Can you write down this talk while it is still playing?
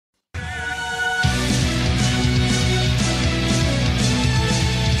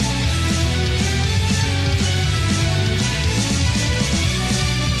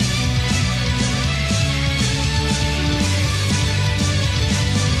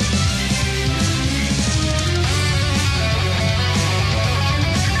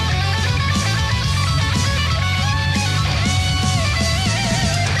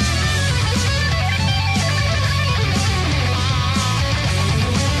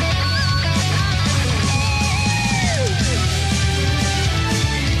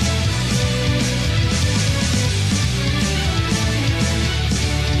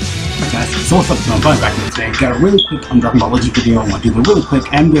So what's up, I'm going back to today. Got a really quick DragonBallZ video. I want to do it really quick.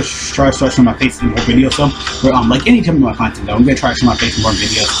 I'm going to try to start showing my face in more videos. So, like any type of my content though, I'm going to try to show my face in more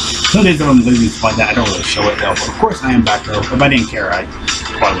videos. Some days I'm going to do stuff like that. I don't really show it though. But of course I am back though. If I didn't care, I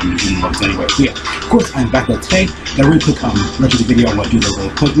probably wouldn't be doing those anyway. But yeah, of course I am back though today. Got a really quick retro video. I want to do that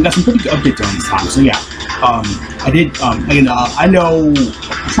really quick. We got some pretty good updates during this time. So yeah, I did. Again, I know.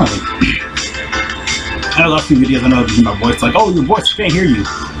 I'm trying to think. I know a few videos, I know you hear my voice, like, oh, your voice, can't hear you.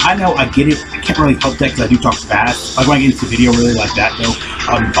 I know, I get it. I can't really help that because I do talk fast. Like when I get into video really like that though,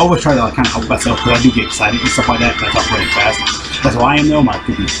 I always try to like kind of help myself because I do get excited and stuff like that, and I talk really fast. That's why I am though, my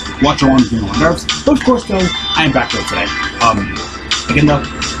watch along getting on my nerves. But of course though, I am back though today. Again though,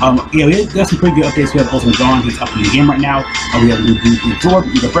 yeah, we got some pretty good updates. We have Ultimate Gohan, he's up in the game right now. We have a new absorb,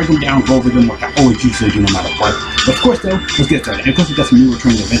 we can break them down, go over them like I always usually do no matter what. But of course though, let's get started. And of course we got some new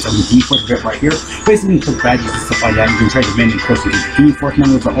returning events on the G-Force event right here. Basically you can click badges and stuff like that. You can trade event and of course you can G-Force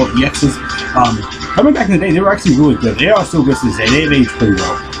members or all EXs. I remember back in the day, they were actually really good. They are still good to this day. They've aged pretty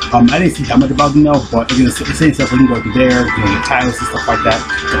well. I didn't see that much about them though, but again, the same stuff, we can go through there, you can get titles and stuff like that.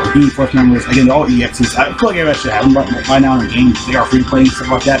 So G-Force members, again, they're all EXs. I feel like everybody should have them right now in the game. They are free to play and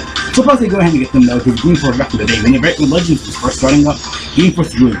stuff like that. So plus they go ahead and get them though, because G-Force back in the day, when Legends was first starting up,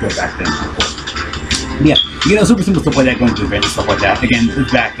 G-Force was really good back then, of course. Yeah, you know, super simple stuff like that, going to events and stuff like that. Again, it's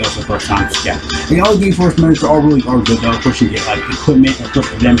back though for the first time. Yeah, again, all the G-Force members are really good though. Of course, you get like equipment, of course,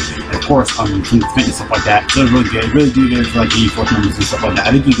 for them, and of course, some event and stuff like that. So it's really good. Really do good for like G-Force members and stuff like that.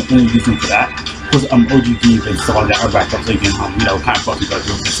 I think you can only use them for that. Of course, OG games and stuff like that are back up, so you can, you know, kind of fucking go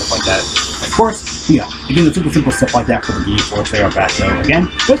through and stuff like that. Of course, yeah, again, the super simple stuff like that for the G-Force, they are back though. Again,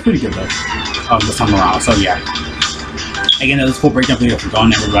 that's pretty good though. This time around. So yeah. Again, this full breakdown video for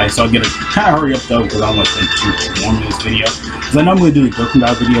Gohan, everybody, so I'm gonna kind of hurry up though because I don't want to spend too long in this video. Because I know I'm gonna do the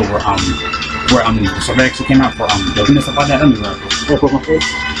DragonBallZ video where the survey actually came out for Dokkan and stuff like that. Let me real quick my face.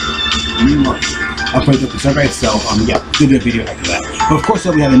 I'll play the survey, so yeah, we'll do a video after that. But of course,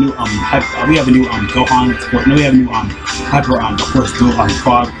 we have a new Gohan. We have a new Hyper of course dual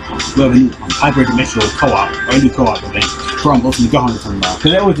co-op. We have a new hyper-dimensional co-op or a new co-op event from Ultimate Gohan this time around.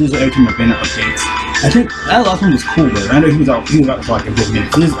 Because that was just every time event updates. I think that last one was cool, but I know he was out for like a good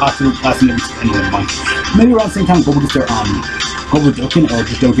minute. So this is last minute to the end of the month. Maybe around the same time, Goku gets their Goku Dokkan or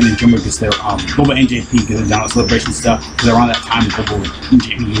just Dokkan and Jumbo gets their Goku NJP gets their down celebration stuff. Because around that time, Goku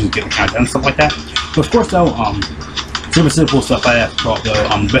NJP get the countdown and stuff like that. But of course, though, super simple stuff like that.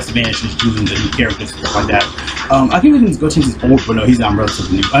 The best advantage is choosing the new characters and stuff like that. I think we can go change his old, but no, he's not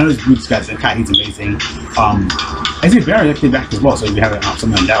relatively new. I know this Boots guy's he's amazing. Actually, Baron actually back as well, so we have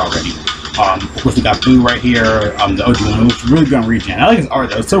something like that already. Of course, we got Blue right here, the OG one, which is really good on regen. I like his art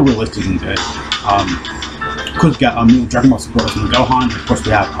though; it's so realistic and good. Of course, we got new DragonBallZ from Gohan. Of course,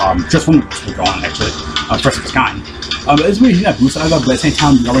 we have just one for Gohan actually, first of its kind. It's weird he's not Blue Saga, but at the same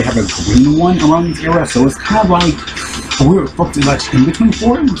time, we already have a green one around this era, so it's kind of like a weird fuck like in between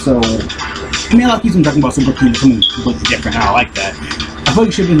for him. So, I mean, I like using DragonBallZ Super King, something completely different. I like that. I feel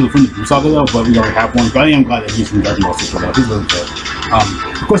like he should have been from the Blue Saga though, but we already have one. But I am glad that he's from DragonBallZ Super though. He's really good.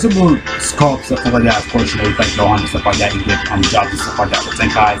 Of course, simple call-up stuff like that. Of course, you know, you like Gohan and stuff like that. You get jobs and stuff like that with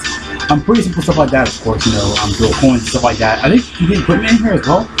Senkais. Pretty simple stuff like that. Of course, you know, dual coins and stuff like that. I think you get equipment in here as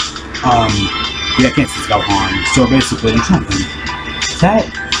well. Yeah, I can't see Gohan. So basically, I'm trying to think. Is that?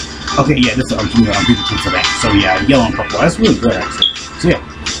 Okay, yeah, this is people for that. So yeah, yellow and purple. That's really good actually. So yeah.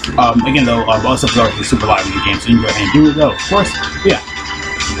 Again though, all stuff is already super live in the game, so you can go ahead and do it though. Of course, yeah.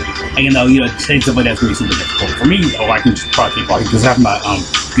 Again though, you know, saying stuff like that's really super difficult for me. Oh, I can just probably keep walking because I have my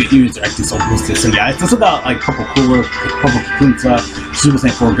good units are actually so boosted. So yeah, it's just about like purple cooler, purple Kakunta, Super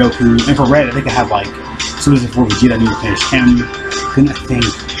Saiyan 4 Goku, and for red, I think I have like Super Saiyan 4 Vegeta. I need to finish him. Then I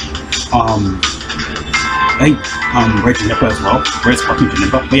think Red Janemba as well. Red Sparking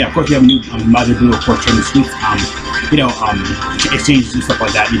Janemba. But yeah, of course you have a new Majin Buu, of course, training suites. You know, exchanges and stuff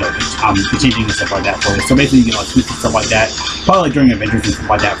like that, you know, changing and stuff like that for it. So basically you get like suites and stuff like that. Probably like during adventures and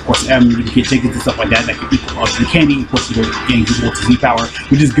stuff like that. Of course, you get tickets and stuff like that that can equal up to candy. Of course, you're getting equal to Z power,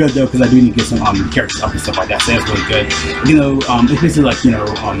 which is good though, because I do need to get some characters up and stuff like that. So that's really good. You know, it's basically like, you know,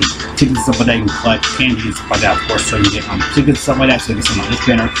 tickets and stuff like that. You can collect candy and stuff like that, of course. So you get tickets and stuff like that. So you get some on this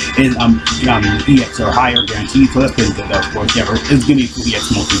banner is EX or higher guaranteed. So that's pretty good though, of course. Yeah, it's gonna be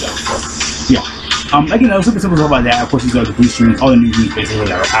EX mostly though, of course. Yeah. Again, super simple stuff like that. Of course, these are the blue streams, all the new news basically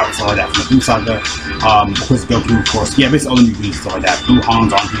that are out, stuff like that from the Blue Saga. Of course, Goku, of course, yeah, basically all the new news, stuff like that. Blue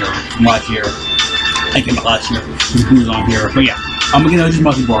Han's on here from last year. I came out last year. This Blue's on here, but yeah. Again, just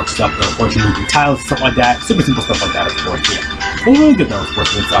multi-bar stuff though. Of course, you know, tiles, stuff like that. Super simple stuff like that, of course. Yeah, well, really good though, of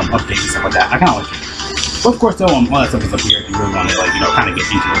course, with updates and stuff like that. I kind of like it. But of course, though, all that stuff is up here if you really want to, like, you know, kind of get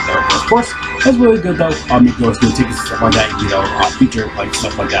into it, though. But of course, that's really good, though. It goes good tickets and stuff like that, you know, feature, like,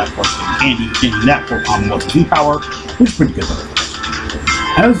 stuff like that. Of course, candy, that for multi power, which is pretty good, though.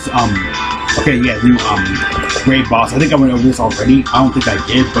 I was, okay, yeah, new, grade boss. I think I went over this already. I don't think I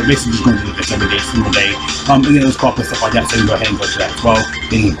did, but basically just going to do this every day, single day. And then there's co-op and stuff like that, so you can go ahead and go to that as well.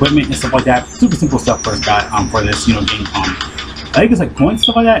 Getting equipment and stuff like that. Super simple stuff first guy, for this, you know, game, I think it's like points,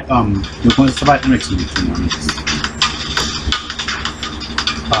 stuff like that. Your points, stuff like that. That makes you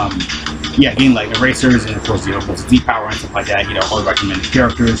yeah, getting like erasers and of course, you know, multi power and stuff like that. You know, all the recommended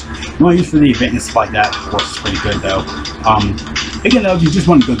characters. You want to use for the event and stuff like that. Of course, it's pretty good though. Again, though, if you just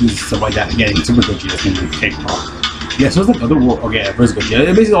want to go do stuff like that, again, it's super good. Just going to take off. Yeah, so it's like other world. Okay, first good. Yeah,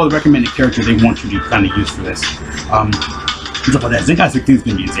 basically all the recommended characters they want you to kind of use for this. Stuff like that. Zenkai 16 is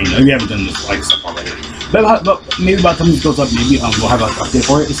going to be insane. Though. If you haven't done this like stuff already. But maybe by the time this goes up, maybe we'll have like an update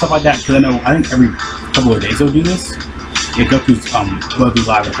for it and stuff like that. Because I think every couple of days they'll do this. Yeah, Goku's will be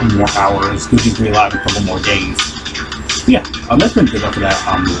live in a couple more hours. Goku's will be live in a couple more days. But yeah, that's been good after that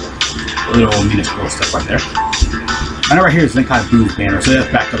little minuscule stuff right there. I know right here is Zenkai Blue's banner, so that's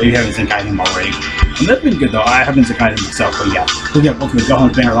back up. If you haven't Zenkai him already. That's been good though. I haven't Zenkai him myself, but yeah. We have Ultimate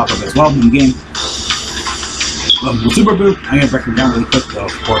Gohan's banner locked up as well in the game. Super Boo, I'm gonna break him down really quick though,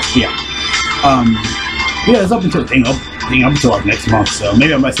 of course. Yeah. Yeah, it's up until up until like next month, so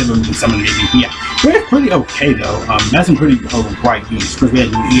maybe I might save him in some maybe. Yeah, but it's pretty okay though. That's some pretty bright units. First we had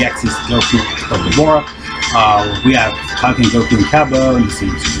the EX's Goku of Dabura. We have Kaken Goku and Kaba. Let me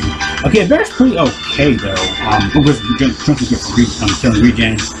see. Okay, Bear's pretty okay though. Of course, Trunks is good for killing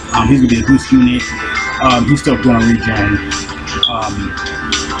regen. He's gonna be a boost unit. He's still going on regen.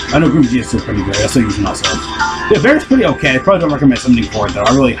 I know Grim G is still pretty good. I still use him myself. Yeah, Bear's pretty okay. I probably don't recommend something for it though.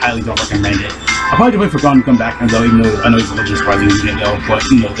 I really highly don't recommend it. I'll probably just wait for Gohan to come back though, even though I know he's a legend surprising unit though, but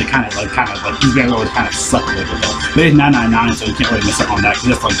you know, they kind of like these guys always kind of suck with it though. But it's 999, so you can't really miss up on that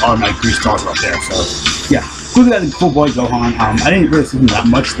because that's like automatic 3 stars right there. So yeah, look at that full boy Gohan. I didn't really see him that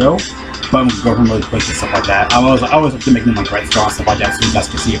much though, but I'm gonna go from really quick and stuff like that. I always have to make them like red star and stuff like that, so you guys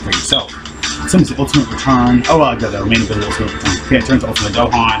can see it for yourself. Someone's Ultimate Return. Oh, well, I got the main ability Ultimate Return. Okay, it turns to Ultimate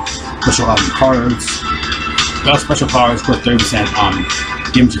Gohan. Special cards. Special cards, of course,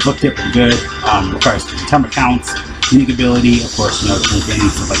 30% damage inflicted, pretty good. Requires time counts, unique ability, of course, you know, drinking,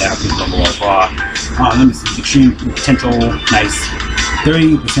 stuff like that, blah, blah, blah. Let me see, extreme potential, nice.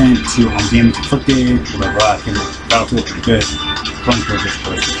 30% to damage inflicted, blah, blah, blah. Battlefield, pretty good. Running for this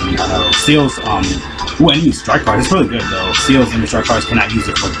person. Seals, enemy strike cards, it's really good though. Seals enemy strike cards cannot use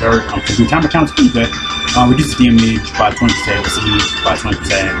it for third. Do time counts, pretty good. Reduces damage by 20%, receive by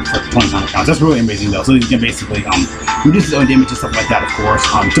 20% for 20 time counts. That's really amazing though. So you can basically reduce his own damage and stuff like that, of course.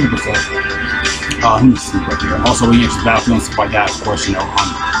 Typical stuff. Let me see right here. Also, when you enter Battlefield and stuff like that, of course, you know.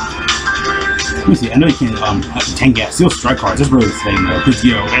 Let me see. I know you can tank gas, seal strike cards. That's really the thing though, because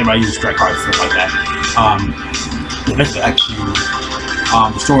you know everybody uses strike cards and stuff like that. That's the actual.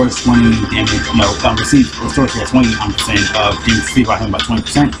 Restores 20 damage, restores 20% of damage received by him by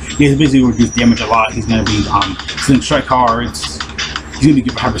 20%. He's basically reduced damage a lot. He's going to be sending strike cards. He's going to be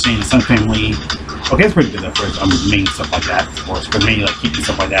good for Hyper Saiyan and Sun Family. Okay, that's pretty good though for his main stuff like that, of course. But mainly like keeping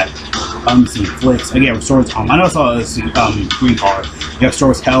stuff like that. See flicks. Again, restores. I know I saw this green card. It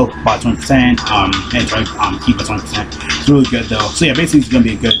restores health by 20%. And keep by 20%. It's really good though. So yeah, basically it's going to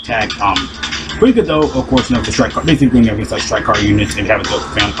be a good attack. Pretty good though, of course, you know, for strike card, basically going against like strike card units and have a good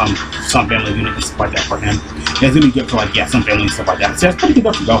Sun Family unit and stuff like that for him. Yeah, it's gonna be good for like Sun Family and stuff like that. So that's pretty good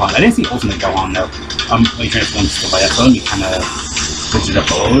though for Gohan. I didn't see Ultimate Gohan though. Like transform and stuff like that. So let me kind of switch it up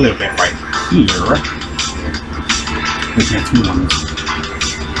a little bit right here.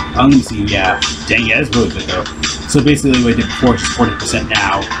 Let me see. Yeah, dang, yeah, it's really good though. So basically, what I did before is just 40%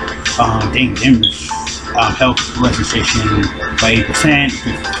 now. Dang, damage. Health registration by 8%,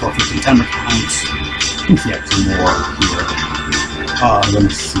 15 timer counts. Let me see actually more here. Let me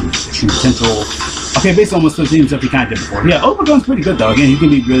see. Extreme potential. Okay, based on what the same stuff he kind of did before. Yeah, Overgun's pretty good though. Again, he's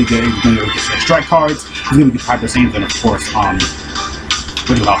gonna be really good. He's gonna get strike cards. He's gonna get Hyper Saiyans and of course,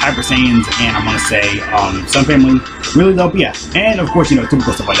 what do you call Hyper Saiyans and I'm gonna say Sun Family. Really though, but yeah. And of course, you know,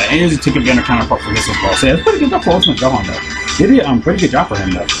 typical stuff like that. And there's a ticket banner counterpart for this as well. So yeah, it's pretty good job for Ultimate Gohan though. They did pretty good job for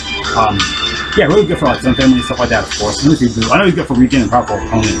him though. Yeah, really good for like Sun Family and stuff like that, of course. Let me see, I know he's good for regen and powerful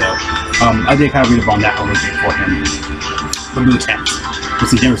opponent though. I did kind of read up on that a little bit for him. For Buutenks. You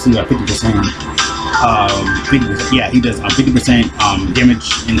see, never see 50%. 50%, yeah, he does 50% damage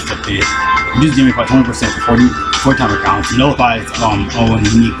inflicted. Reduces damage by 20% for 4 timer counts. Nullifies own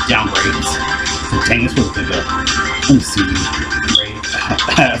unique downgrades. So dang, this was good though. Let me see.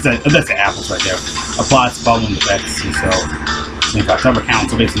 That's the apples right there. Applies following effects and so 25 count.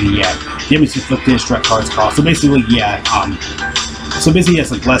 So basically, yeah, damage inflicted, strike cards cost. So basically, yeah, so basically, he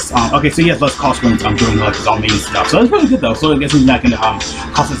has like less. Okay, so he has less cost when doing like his own main stuff. So that's really good though. So I guess he's not gonna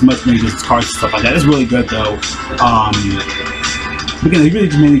cost as much when he uses cards and stuff like that. It's really good though. Because he really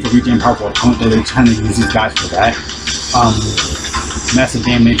just mainly for regen powerful opponent though. They kind of use these guys for that. Massive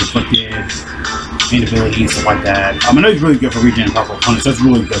damage inflicted, main ability, stuff like that. I know he's really good for regen powerful opponents. So that's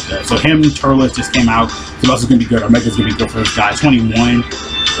really good though. So him, Turles just came out. So also gonna be good. Omega's gonna be good for this guy. 21.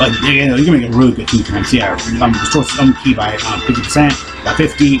 Like, you know, he's gonna make a really good team for him. So yeah, restore some key by 50%, by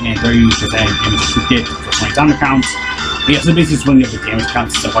 50, and 30% damage inflicted for 20 timer counts. But yeah, so basically just running up the damage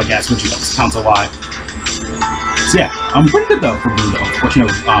counts and stuff like that, switching up his counts a lot. So yeah, pretty good though for Blue though. Of course, you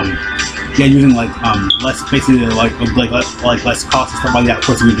know, yeah, using like less, basically like less cost and stuff like that. Of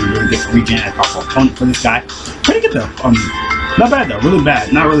course, he's gonna be really good for regen and powerful opponent for this guy. Pretty good though. Not bad though, really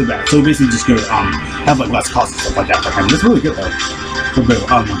bad, not really bad. So he basically just gonna have like less cost and stuff like that for him. It's really good though. For Blue.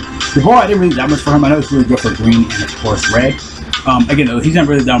 Before I didn't really that much for him. I know it's really good for green and of course red. Again, though, he's not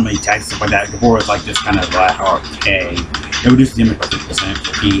really done many tags and stuff like that. Dabura is like just kind of like okay. It reduces damage by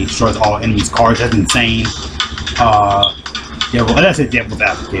 50%. He destroys all enemies' cards. That's insane. Yeah, well, I said Devil's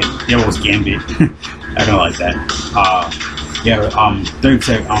Advocate. Devil's Gambit. I don't like that. Yeah,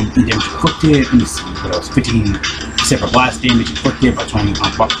 30% damage inflicted. Let me see what else. 15% for blast damage inflicted by 20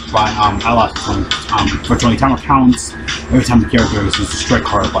 allies for 20 timer counts. Every time the character uses a strike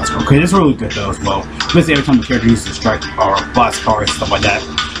card or blast card. Okay, that's really good though as well. Basically, every time the character uses a strike or blast card and stuff like that,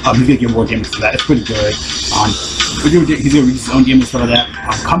 he's gonna get more damage for that. It's pretty good. He's gonna use his own damage for that.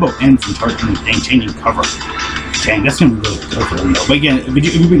 Combo ends and changing cover. Dang, that's gonna be really good for him though. But again, if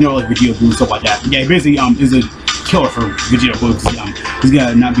you know like Vegeta Blue and stuff like that, yeah, he basically is a killer for Vegeta Blue because he's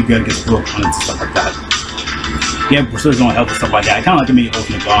gonna not be good against blue opponents and stuff like that. Yeah, Pursuer's gonna help and stuff like that. I kinda like him in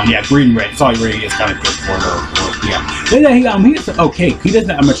Ultimate Gohan. Yeah, green and red. Sorry, red is kinda good for though. Yeah. But yeah, he is okay. He doesn't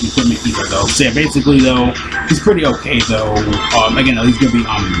have much equipment either though. So yeah, basically though, he's pretty okay though. Again though, he's gonna be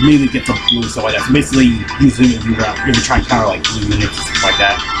mainly get some blue and stuff like that. So basically he's gonna be trying to counter like blue units and stuff like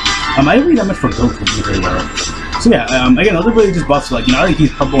that. I didn't read that much for Goku very well. So yeah, again, other really just buffs like, you know, I think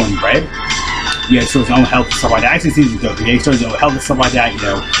he's purple and red. Yeah, so his own health and stuff like that. I actually see his Goku. Yeah, he shows his own health and stuff like that, you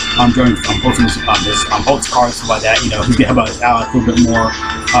know, during posting this Ult's card and stuff like that, you know, he's gonna help out his allies a little bit more.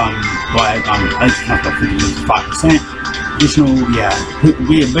 But I just have to 5% additional, yeah.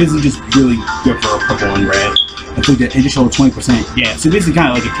 We basically just really good for purple and red. Include the additional 20%. Yeah, so basically kind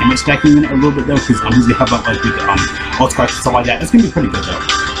of like a damage stacking in it a little bit though, because he's gonna help out like with the Ult's cards and stuff like that. It's gonna be pretty good though.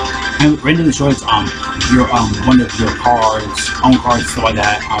 And randomly destroys your one of your cards, own cards, stuff like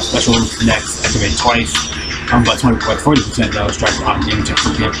that. Specials next activate twice. But 40% though, strike damage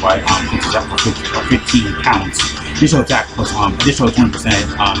inflicted by pitches up for 15 counts. Additional attack plus additional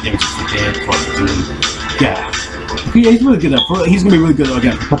 20% damage inflicted for 15. Yeah. Okay, yeah, he's really good though. He's gonna be really good though,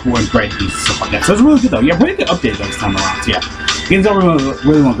 again for purple and gray and stuff like that. So it's really good though. Yeah, pretty good update though this time around. So, yeah. Games don't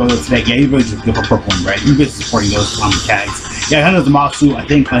really want to go there today. Yeah, he's really just good for purple and red. He's basically supporting those tags. Yeah, I know the Masu, I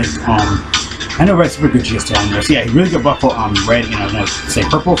think like I know red's super good GS on there. So yeah, he's really good buff for red, you know, say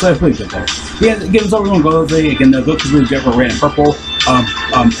purple, so it's really good though. Yeah, games don't really want to go today. Again, the Goku's really good for red and purple.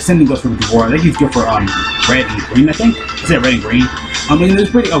 Ascending goes for Dabura. I think he's good for red and green, I think. I said red and green. I mean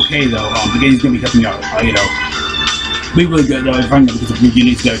it's pretty okay though. Again, he's gonna be helping out, you know. Be really good though, if I'm gonna because of blue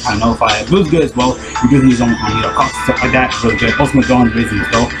units, you gotta kind of nullify it. Blue's good as well. You're doing his own, you know, costs and stuff like that. It's really good. Ultimate Gohan basically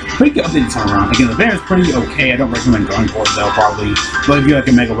as well. Pretty good update to turn around. Again, the banner is pretty okay. I don't recommend going for it though, probably. But if you like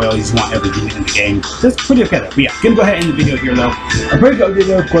a Mega Whale, you just want every unit in the game. That's pretty okay though. But yeah, gonna go ahead and end the video here though. A pretty good update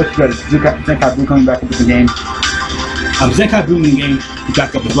though, of course, you got Zenkai Blue coming back into the game. Zenkai Blue in the game, you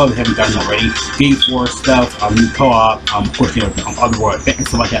back up as well, we haven't done already. Game 4 stuff, new co-op, of course, you know, other world event and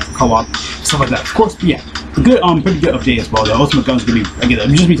stuff like that, co-op, stuff like that. Of course, but yeah, a good, pretty good update as well. The Ultimate Gun's gonna be, again,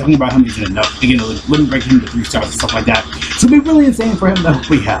 I'm just be talking about him isn't enough. Again, let me break him to 3 stars and stuff like that. So it'll be really insane for him though.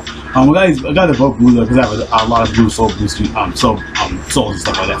 But yeah, I got to vote blue though, because I have a lot of blue souls and stuff like that,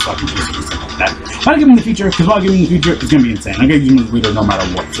 so I can use and stuff like that. I'm gonna give him in the future, because when I give him in the future, it's gonna be insane. I'm gonna use him in the video no matter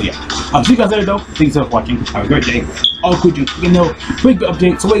what. So yeah, see you guys later though. Thanks for watching. Have a great day. All cool, you know, pretty good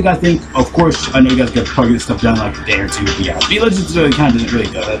update. So what you guys think? Of course, I know you guys got to probably get stuff done like a day or two, but yeah, Legends really kind of doesn't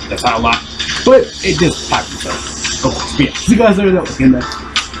really do that's not a lot, but it just happens. So of course, but yeah, see you guys later though. Again,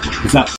 peace out.